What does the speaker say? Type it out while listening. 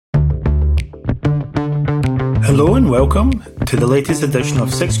Hello and welcome to the latest edition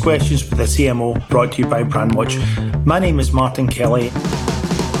of 6 Questions with a CMO, brought to you by Brandwatch. My name is Martin Kelly.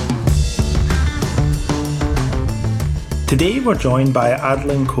 Today we're joined by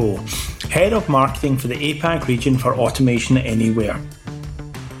Adeline Coe, Head of Marketing for the APAC region for Automation Anywhere.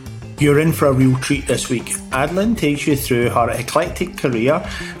 You're in for a real treat this week. Adeline takes you through her eclectic career,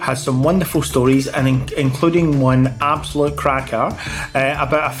 has some wonderful stories, and including one absolute cracker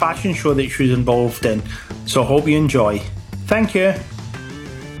about a fashion show that she was involved in. So I hope you enjoy. Thank you.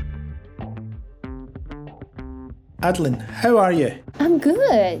 Adeline, how are you? I'm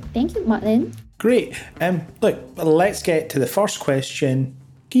good. Thank you, Martin. Great. Look, let's get to the first question.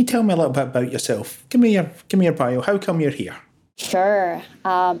 Can you tell me a little bit about yourself? Give me your bio. How come you're here? Sure.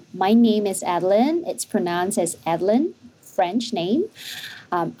 My name is Adeline. It's pronounced as Adeline, French name.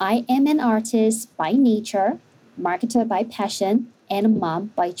 I am an artist by nature, marketer by passion, and a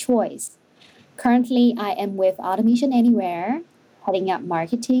mom by choice. Currently, I am with Automation Anywhere, heading up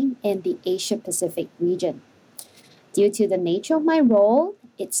marketing in the Asia-Pacific region. Due to the nature of my role,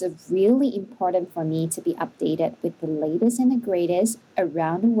 it's really important for me to be updated with the latest and the greatest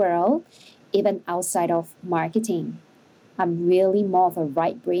around the world, even outside of marketing. I'm really more of a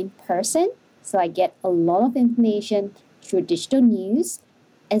right-brain person, so I get a lot of information through digital news,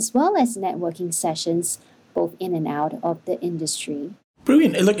 as well as networking sessions, both in and out of the industry.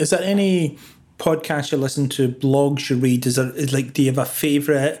 Brilliant. Look, is there any podcasts you listen to, blogs you read? Do you have a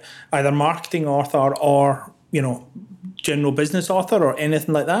favourite either marketing author or, general business author or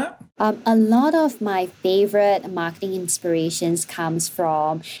anything like that? A lot of my favorite marketing inspirations comes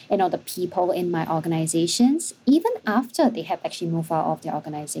from, the people in my organizations, even after they have actually moved out of their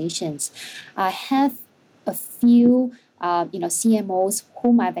organizations. I have a few, CMOs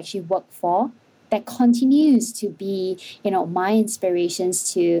whom I've actually worked for that continues to be, my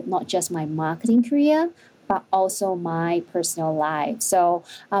inspirations to not just my marketing career, but also my personal life. So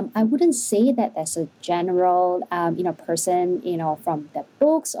I wouldn't say that there's a general, person, from the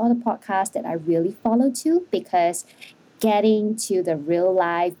books or the podcast that I really follow to, because getting to the real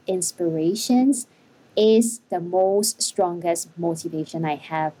life inspirations is the most strongest motivation I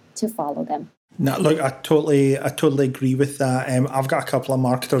have to follow them. No, look, I totally agree with that. I've got a couple of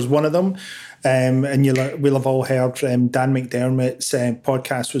marketers. One of them, and we'll have all heard, Dan McDermott's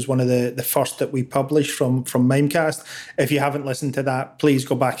podcast was one of the first that we published from Mimecast. If you haven't listened to that, please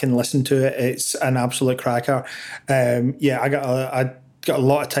go back and listen to it. It's an absolute cracker. I got a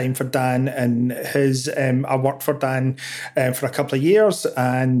lot of time for Dan and his. I worked for Dan for a couple of years,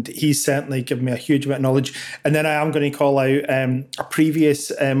 and he's certainly given me a huge amount of knowledge. And then I am going to call out a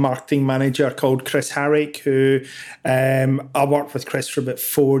previous marketing manager called Chris Harrick, who I worked with Chris for about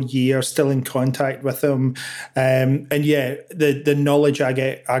 4 years, still in contact with him. The knowledge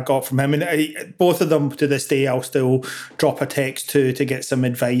I got from him, and both of them to this day, I'll still drop a text to get some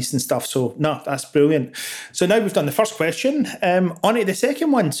advice and stuff. So no, that's brilliant. So now we've done the first question. On to the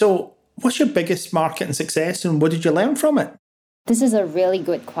second one. So what's your biggest marketing success and what did you learn from it? This is a really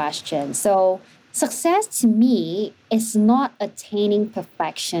good question. So success to me is not attaining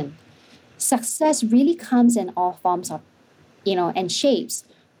perfection. Success really comes in all forms of, and shapes.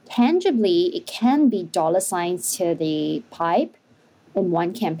 Tangibly, it can be dollar signs to the pipe in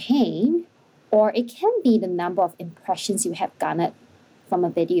one campaign, or it can be the number of impressions you have garnered from a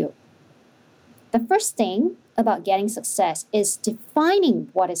video. The first thing about getting success is defining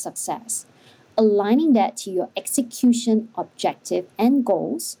what is success, aligning that to your execution objective and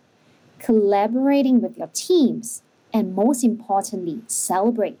goals, collaborating with your teams, and most importantly,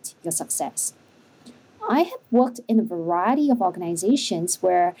 celebrate your success. I have worked in a variety of organizations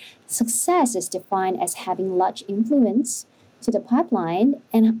where success is defined as having large influence to the pipeline,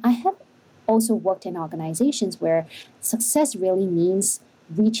 and I have also worked in organizations where success really means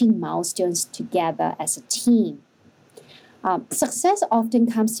reaching milestones together as a team. Success often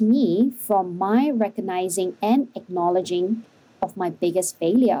comes to me from my recognizing and acknowledging of my biggest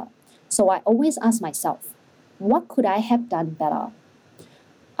failure. So I always ask myself, what could I have done better?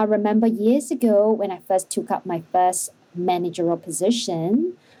 I remember years ago when I first took up my first managerial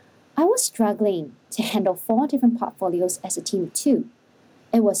position, I was struggling to handle 4 different portfolios as a team of 2.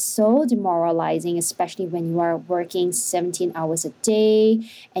 It was so demoralizing, especially when you are working 17 hours a day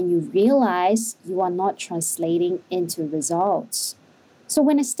and you realize you are not translating into results. So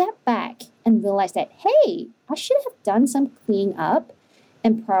when I stepped back and realized that, hey, I should have done some cleaning up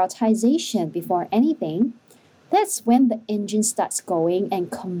and prioritization before anything, that's when the engine starts going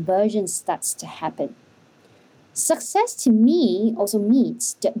and conversion starts to happen. Success to me also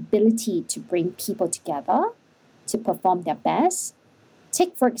means the ability to bring people together to perform their best.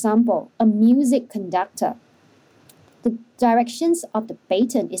 Take, for example, a music conductor. The directions of the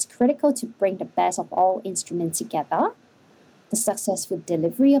baton is critical to bring the best of all instruments together. The successful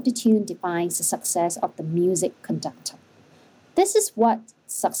delivery of the tune defines the success of the music conductor. This is what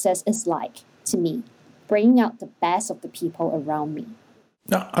success is like to me, bringing out the best of the people around me.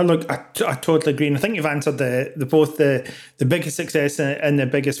 No, I totally agree, and I think you've answered both the biggest success and the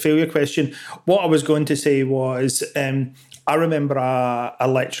biggest failure question. What I was going to say was, I remember a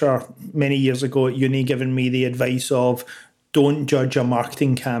lecturer many years ago at uni giving me the advice of don't judge a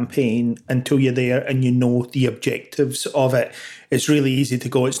marketing campaign until you're there and you know the objectives of it. It's really easy to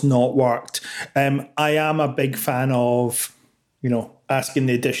go, it's not worked. I am a big fan of, asking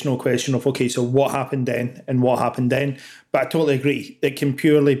the additional question of, okay, so what happened then and what happened then? But I totally agree. It can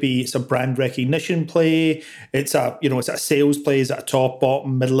purely be, it's a brand recognition play. It's it's a sales play. It's a top,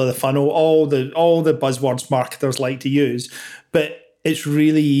 bottom, middle of the funnel, all the buzzwords marketers like to use. But it's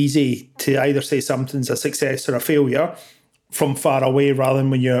really easy to either say something's a success or a failure from far away rather than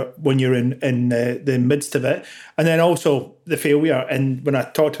when you're in the midst of it. And then also the failure. And when I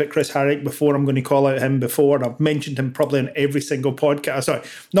talked about Chris Harrick before, I'm going to call out him before, and I've mentioned him probably in every single podcast. Sorry,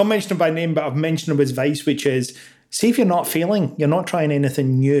 not mentioned him by name, but I've mentioned him as advice, which is, see if you're not failing, you're not trying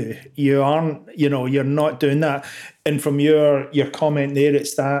anything new. You aren't, you're not doing that. And from your comment there,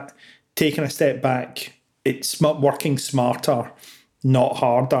 it's that taking a step back, it's working smarter, not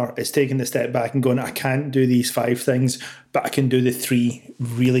harder. It's taking the step back and going, I can't do these 5 things, but I can do the 3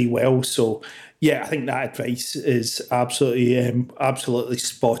 really well. So yeah, I think that advice is absolutely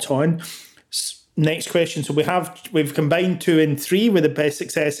spot on. Next question. So we've combined 2 and 3 with the best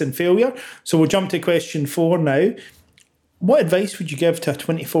success and failure. So we'll jump to question 4 now. What advice would you give to a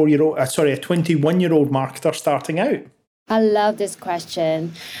 21-year-old marketer starting out? I love this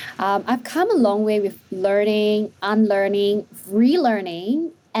question. I've come a long way with learning, unlearning,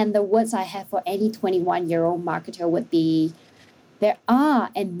 relearning, and the words I have for any 21-year-old marketer would be, there are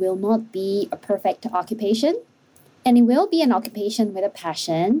and will not be a perfect occupation, and it will be an occupation with a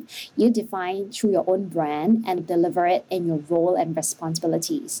passion you define through your own brand and deliver it in your role and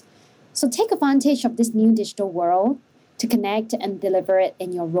responsibilities. So take advantage of this new digital world to connect and deliver it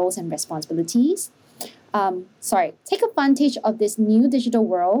in your roles and responsibilities. Take advantage of this new digital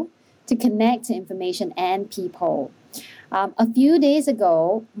world to connect to information and people. A few days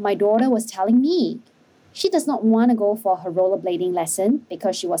ago, my daughter was telling me she does not want to go for her rollerblading lesson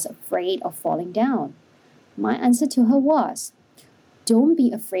because she was afraid of falling down. My answer to her was, don't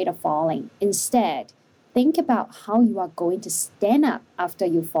be afraid of falling. Instead, think about how you are going to stand up after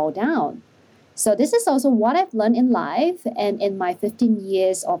you fall down. So this is also what I've learned in life and in my 15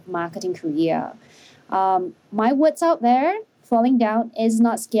 years of marketing career. My words out there, falling down is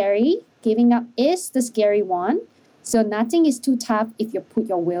not scary. Giving up is the scary one. So nothing is too tough if you put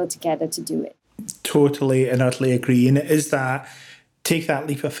your will together to do it. Totally and utterly agree. And it is that, take that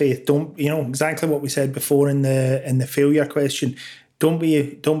leap of faith. Don't, exactly what we said before in the failure question. Don't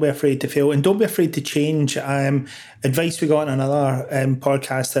be afraid to fail, and don't be afraid to change. Advice we got on another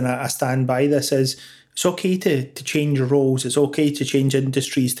podcast, and I stand by this, is it's okay to change roles. It's okay to change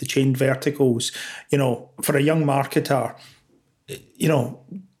industries, to change verticals. For a young marketer,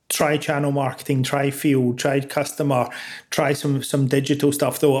 try channel marketing, try field, try customer, try some digital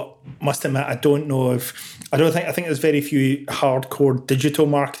stuff. Though I must admit, I think there's very few hardcore digital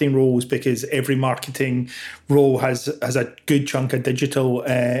marketing roles, because every marketing role has a good chunk of digital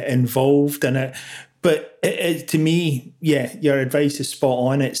involved in it. But to me, yeah, your advice is spot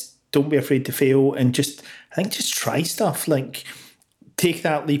on. It's don't be afraid to fail, and just try stuff. Like, take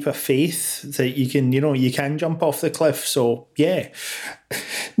that leap of faith that you can jump off the cliff. So yeah.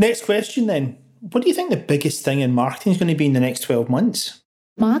 Next question then. What do you think the biggest thing in marketing is going to be in the next 12 months?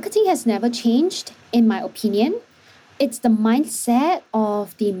 Marketing has never changed, in my opinion. It's the mindset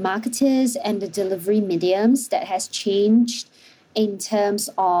of the marketers and the delivery mediums that has changed in terms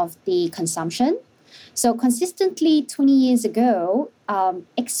of the consumption. So consistently 20 years ago,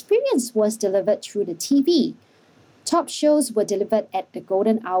 experience was delivered through the TV. Top shows were delivered at the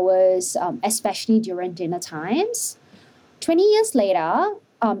golden hours, especially during dinner times. 20 years later,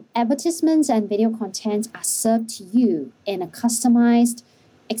 advertisements and video content are served to you in a customized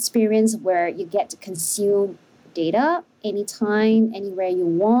experience where you get to consume data anytime, anywhere you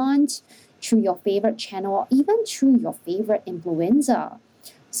want, through your favorite channel, or even through your favorite influencer.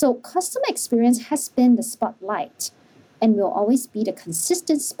 So customer experience has been the spotlight and will always be the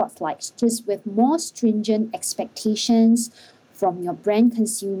consistent spotlight, just with more stringent expectations from your brand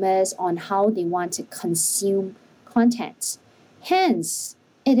consumers on how they want to consume content. Hence,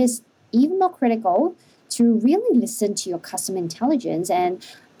 it is even more critical to really listen to your customer intelligence and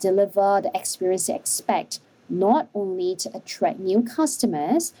deliver the experience they expect not only to attract new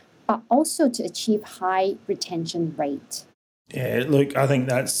customers, but also to achieve high retention rate. Yeah, look, I think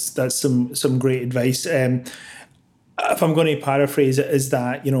that's some great advice. If I'm going to paraphrase it, is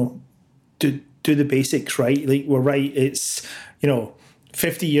that, do the basics right. Like, we're right. It's,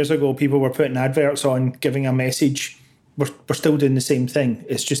 50 years ago, people were putting adverts on, giving a message. We're still doing the same thing.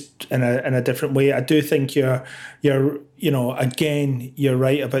 It's just in a different way. I do think again, you're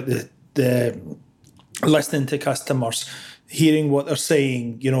right about the listening to customers, hearing what they're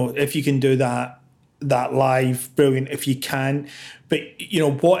saying. If you can do that live, brilliant. If you can, but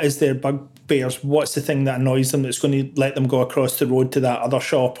what is their bugbears? What's the thing that annoys them that's going to let them go across the road to that other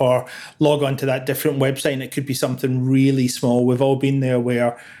shop or log on to that different website? And it could be something really small. We've all been there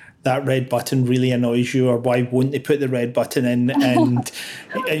where that red button really annoys you, or why won't they put the red button in? And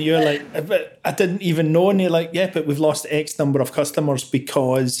you're like, I didn't even know. And you're like, yeah, but we've lost X number of customers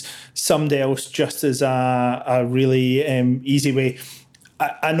because somebody else just is a really easy way.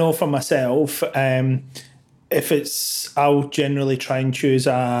 I know for myself, I'll generally try and choose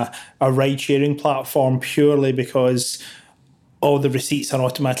a ride sharing platform purely because all the receipts are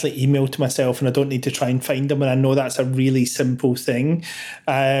automatically emailed to myself and I don't need to try and find them. And I know that's a really simple thing.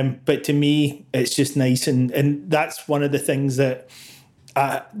 But to me, it's just nice. And that's one of the things that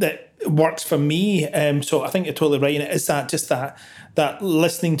works for me. So I think you're totally right. And it is that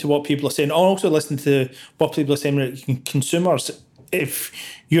listening to what people are saying, also listening to what people are saying, consumers. If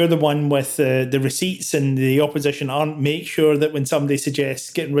you're the one with the receipts and the opposition aren't, make sure that when somebody suggests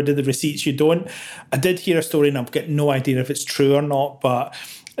getting rid of the receipts, you don't. I did hear a story, and I've got no idea if it's true or not, but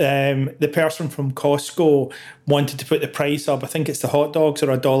the person from Costco wanted to put the price up. I think it's the hot dogs are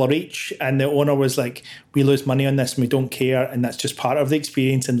 $1 each. And the owner was like, we lose money on this and we don't care. And that's just part of the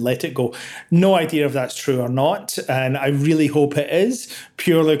experience and let it go. No idea if that's true or not. And I really hope it is,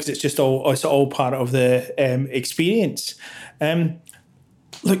 purely because it's all part of the experience.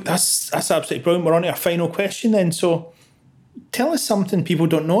 Look, that's absolutely brilliant. We're on to our final question then. So tell us something people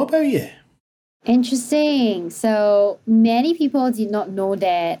don't know about you. Interesting. So many people did not know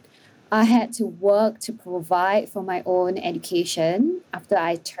that I had to work to provide for my own education after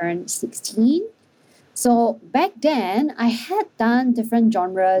I turned 16. So back then, I had done different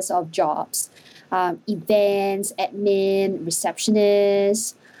genres of jobs, events, admin,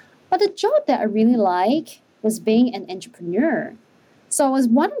 receptionist. But the job that I really like was being an entrepreneur. So I was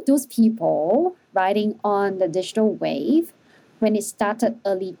one of those people riding on the digital wave when it started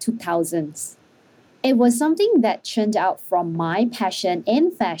early 2000s. It was something that churned out from my passion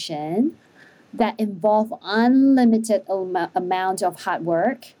in fashion that involved unlimited amount of hard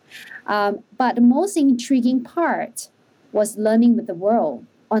work. But the most intriguing part was learning with the world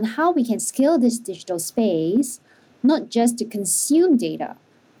on how we can scale this digital space, not just to consume data,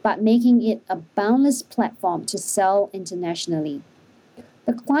 but making it a boundless platform to sell internationally.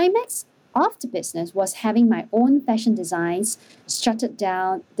 The climax of the business was having my own fashion designs strutted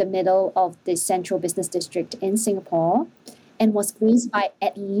down the middle of the central business district in Singapore and was graced by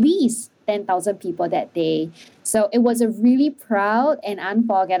at least 10,000 people that day. So it was a really proud and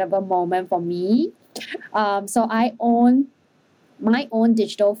unforgettable moment for me. So I owned my own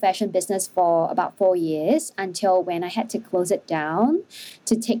digital fashion business for about 4 years until when I had to close it down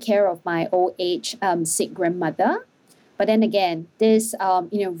to take care of my old age sick grandmother. But then again, this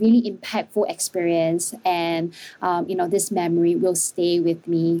really impactful experience and this memory will stay with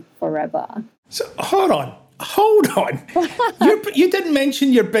me forever. So hold on. You didn't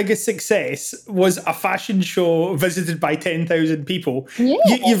mention your biggest success was a fashion show visited by 10,000 people. Yeah.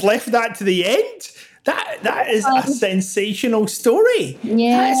 You've left that to the end? That is a sensational story.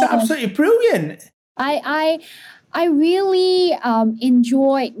 Yeah. That is absolutely brilliant. I really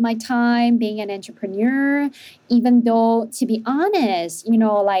enjoyed my time being an entrepreneur, even though, to be honest,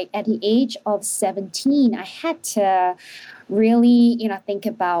 like at the age of 17, I had to really, think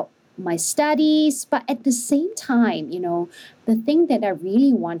about my studies. But at the same time, the thing that I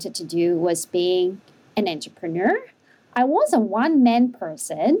really wanted to do was being an entrepreneur. I was a one-man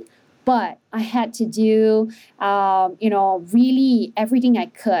person, but I had to do, really everything I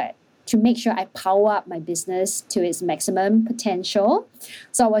could to make sure I power up my business to its maximum potential.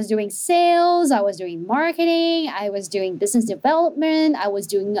 So I was doing sales, I was doing marketing, I was doing business development, I was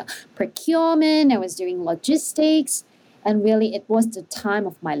doing procurement, I was doing logistics. And really, it was the time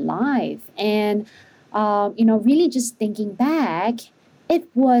of my life. And, really just thinking back, it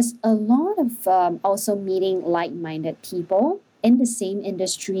was a lot of also meeting like-minded people in the same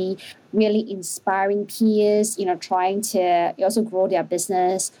industry, really inspiring peers, trying to also grow their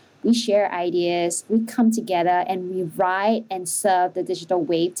business. We share ideas, we come together and we ride and surf the digital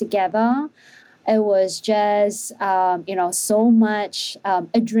wave together. It was just, so much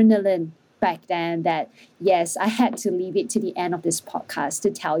adrenaline back then that, yes, I had to leave it to the end of this podcast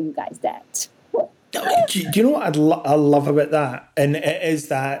to tell you guys that. Do you know what I love about that? And it is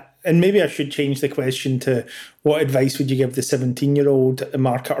that, and maybe I should change the question to what advice would you give the 17-year-old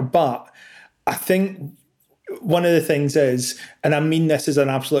marketer? But I think one of the things is, and I mean this as an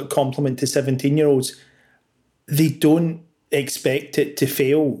absolute compliment to 17-year-olds, they don't expect it to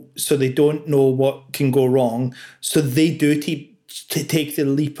fail, so they don't know what can go wrong. So they do to take the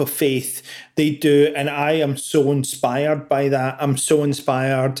leap of faith. They do, and I am so inspired by that. I'm so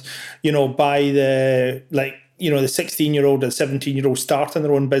inspired, by the 16-year-old or 17-year-old starting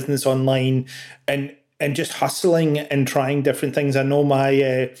their own business online and just hustling and trying different things. I know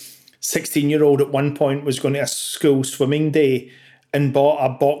my 16-year-old at one point was going to a school swimming day and bought a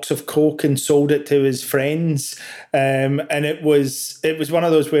box of Coke and sold it to his friends. And it was one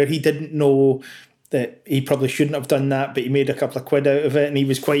of those where he didn't know that he probably shouldn't have done that, but he made a couple of quid out of it and he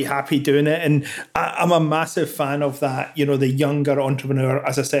was quite happy doing it. And I'm a massive fan of that. The younger entrepreneur,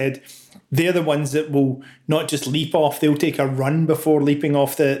 as I said, they're the ones that will not just leap off, they'll take a run before leaping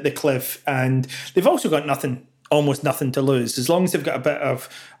off the cliff. And they've also got almost nothing to lose, as long as they've got a bit of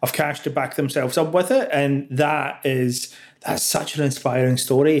cash to back themselves up with it. And that's such an inspiring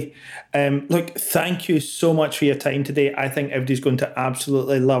story. Look, thank you so much for your time today. I think everybody's going to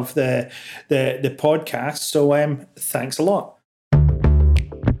absolutely love the podcast. So thanks a lot.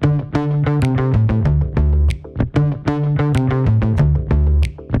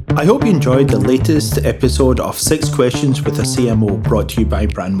 I hope you enjoyed the latest episode of 6 Questions with a CMO, brought to you by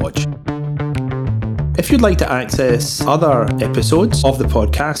Brandwatch. If you'd like to access other episodes of the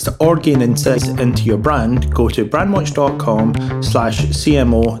podcast or gain insights into your brand, go to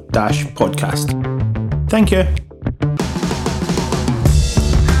brandwatch.com/CMO-podcast. Thank you.